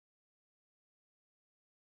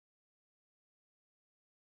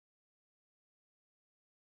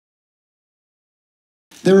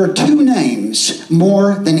There are two names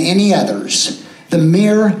more than any others, the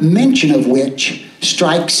mere mention of which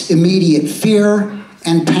strikes immediate fear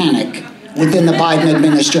and panic within the Biden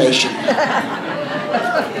administration.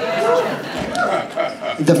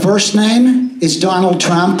 The first name is Donald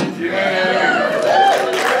Trump.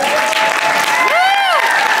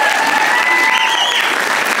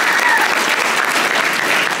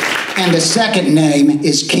 And the second name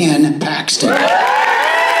is Ken Paxton.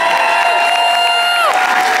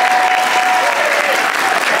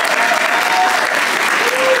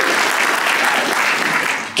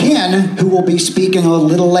 Ken, who will be speaking a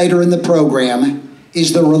little later in the program,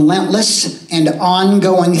 is the relentless and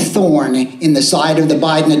ongoing thorn in the side of the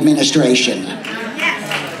Biden administration.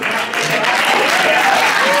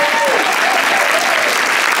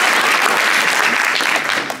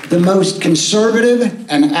 The most conservative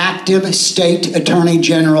and active state attorney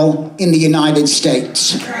general in the United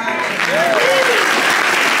States.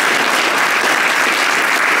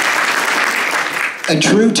 A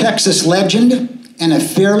true Texas legend and a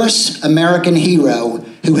fearless American hero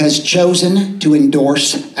who has chosen to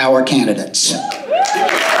endorse our candidates.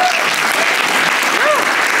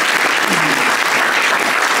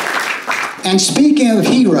 And speaking of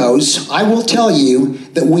heroes, I will tell you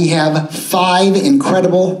that we have 5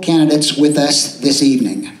 incredible candidates with us this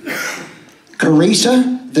evening.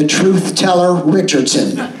 Keresa, the truth teller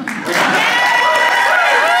Richardson.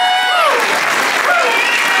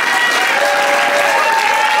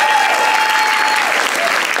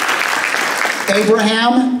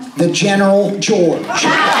 Abraham, the General George.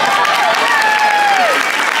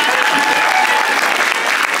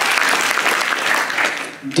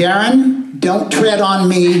 Daren, don't tread on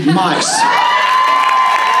me, Meis.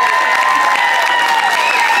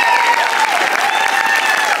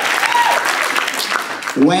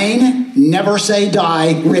 Wayne, never say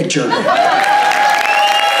die, Richard.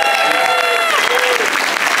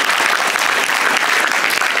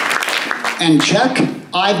 And Chuck,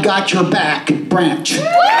 I've got your back, Branch.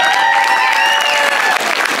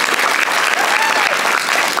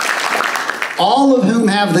 All of whom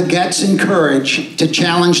have the guts and courage to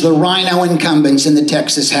challenge the RINO incumbents in the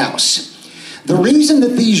Texas House. The reason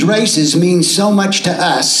that these races mean so much to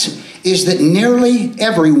us is that nearly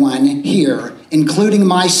everyone here, including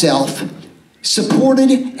myself,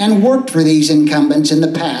 supported and worked for these incumbents in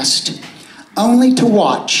the past, only to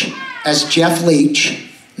watch as Jeff Leach,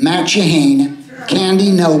 Matt Shaheen,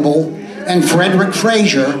 Candy Noble, and Frederick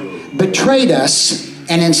Frazier betrayed us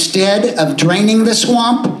and instead of draining the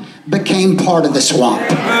swamp, became part of the swamp.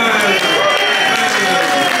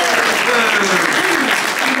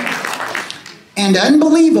 And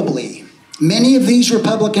unbelievably, many of these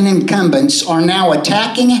Republican incumbents are now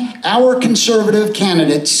attacking our conservative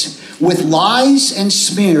candidates with lies and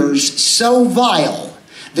smears so vile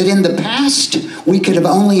that in the past, we could have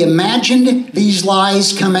only imagined these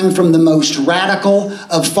lies coming from the most radical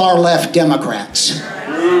of far-left Democrats.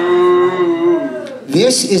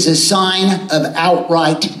 This is a sign of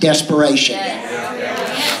outright desperation.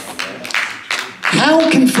 How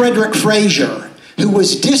can Frederick Frazier, who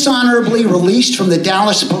was dishonorably released from the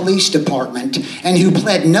Dallas Police Department and who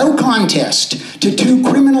pled no contest to 2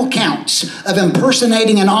 criminal counts of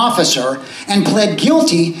impersonating an officer and pled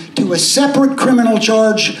guilty to a separate criminal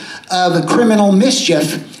charge of criminal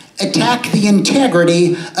mischief, attack the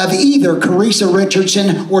integrity of either Keresa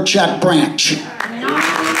Richardson or Chuck Branch?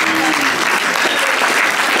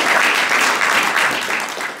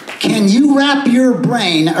 Can you wrap your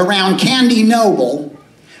brain around Candy Noble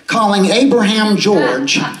calling Abraham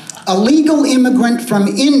George, a legal immigrant from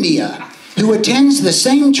India who attends the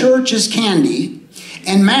same church as Candy,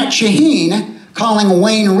 and Matt Shaheen calling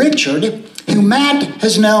Wayne Richard, who Matt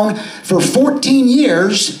has known for 14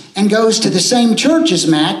 years and goes to the same church as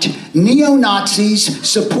Matt, neo-Nazis,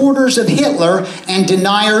 supporters of Hitler, and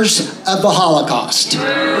deniers of the Holocaust?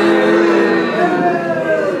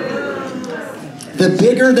 The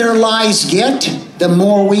bigger their lies get, the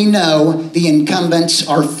more we know the incumbents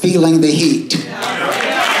are feeling the heat.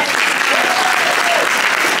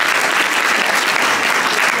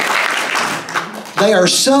 They are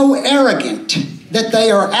so arrogant that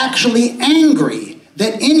they are actually angry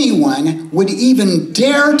that anyone would even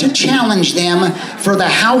dare to challenge them for the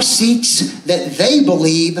House seats that they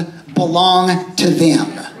believe belong to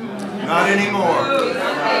them. Not anymore.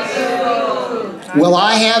 Well,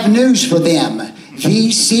 I have news for them.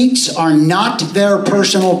 These seats are not their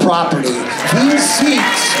personal property.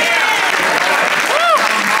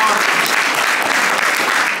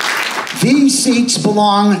 These seats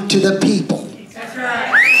belong to the people. That's right.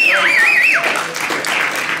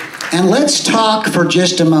 And let's talk for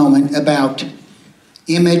just a moment about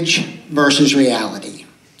Image versus reality.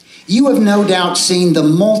 You have no doubt seen the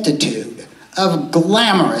multitude of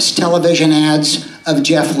glamorous television ads of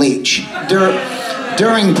Jeff Leach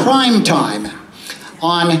during prime time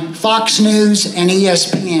on Fox News and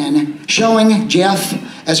ESPN, showing Jeff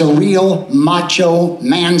as a real macho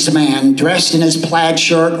man's man dressed in his plaid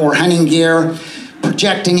shirt or hunting gear,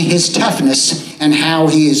 projecting his toughness and how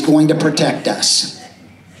he is going to protect us.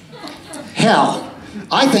 Hell,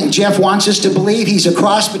 I think Jeff wants us to believe he's a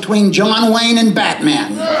cross between John Wayne and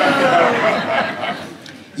Batman.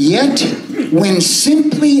 Yet, when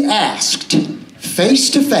simply asked face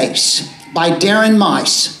to face by Daren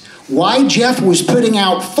Meis why Jeff was putting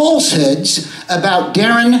out falsehoods about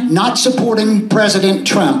Daren not supporting President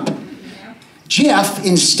Trump, Jeff,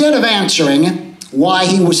 instead of answering why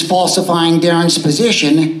he was falsifying Daren's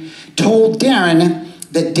position, told Daren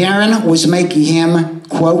that Daren was making him,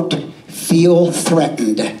 quote, feel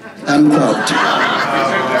threatened, unquote.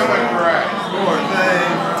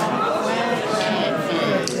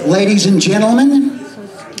 Ladies and gentlemen,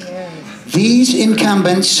 these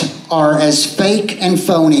incumbents are as fake and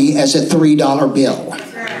phony as a $3 bill.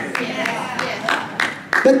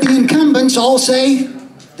 But the incumbents all say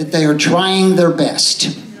that they are trying their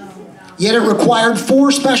best. Yet it required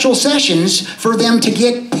 4 special sessions for them to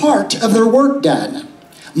get part of their work done.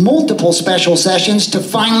 Multiple special sessions to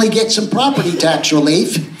finally get some property tax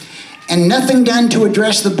relief, and nothing done to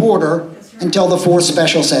address the border until the 4th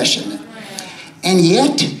special session. And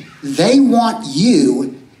yet, they want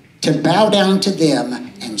you to bow down to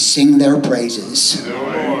them and sing their praises. No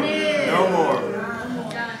more. No more.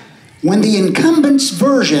 When the incumbents'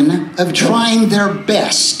 version of trying their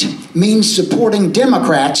best means supporting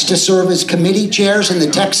Democrats to serve as committee chairs in the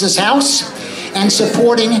Texas House and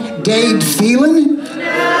supporting Dade Phelan,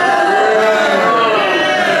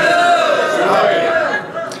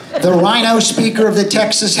 the RINO Speaker of the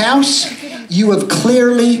Texas House, you have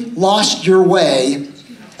clearly lost your way,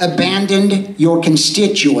 abandoned your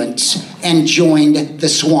constituents, and joined the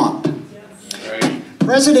swamp.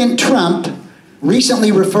 President Trump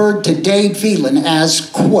recently referred to Dade Phelan as,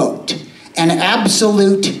 quote, an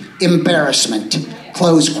absolute embarrassment,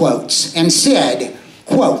 close quotes, and said,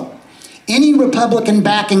 quote, any Republican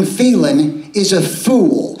backing Phelan is a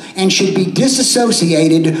fool and should be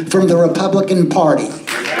disassociated from the Republican Party.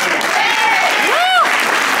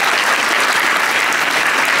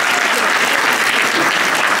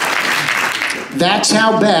 That's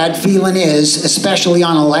how bad Phelan is, especially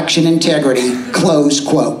on election integrity, close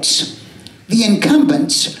quotes. The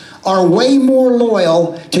incumbents are way more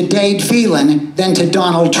loyal to Dade Phelan than to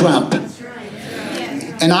Donald Trump.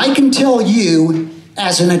 And I can tell you,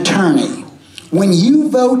 as an attorney, when you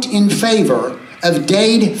vote in favor of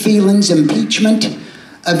Dade Phelan's impeachment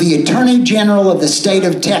of the Attorney General of the state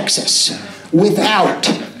of Texas without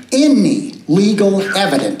any legal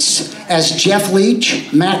evidence, as Jeff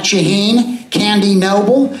Leach, Matt Shaheen, Candy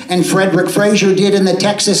Noble, and Frederick Frazier did in the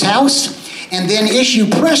Texas House, and then issue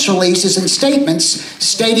press releases and statements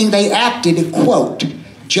stating they acted, quote,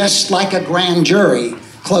 just like a grand jury,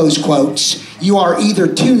 close quotes, you are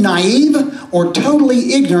either too naive or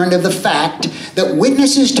totally ignorant of the fact that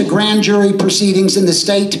witnesses to grand jury proceedings in the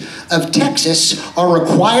state of Texas are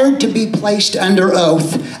required to be placed under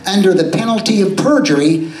oath under the penalty of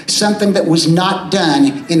perjury, something that was not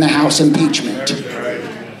done in the House impeachment.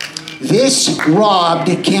 This robbed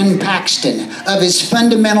Ken Paxton of his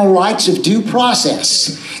fundamental rights of due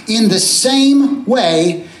process in the same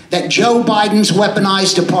way that Joe Biden's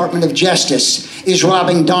weaponized Department of Justice is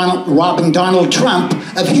robbing Donald Trump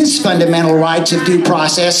of his fundamental rights of due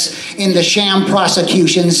process in the sham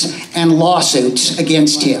prosecutions and lawsuits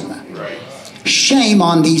against him. Shame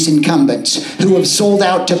on these incumbents who have sold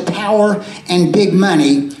out to power and big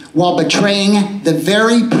money while betraying the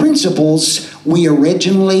very principles we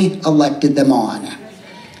originally elected them on.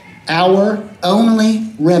 Our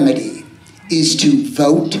only remedy is to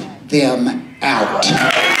vote them out.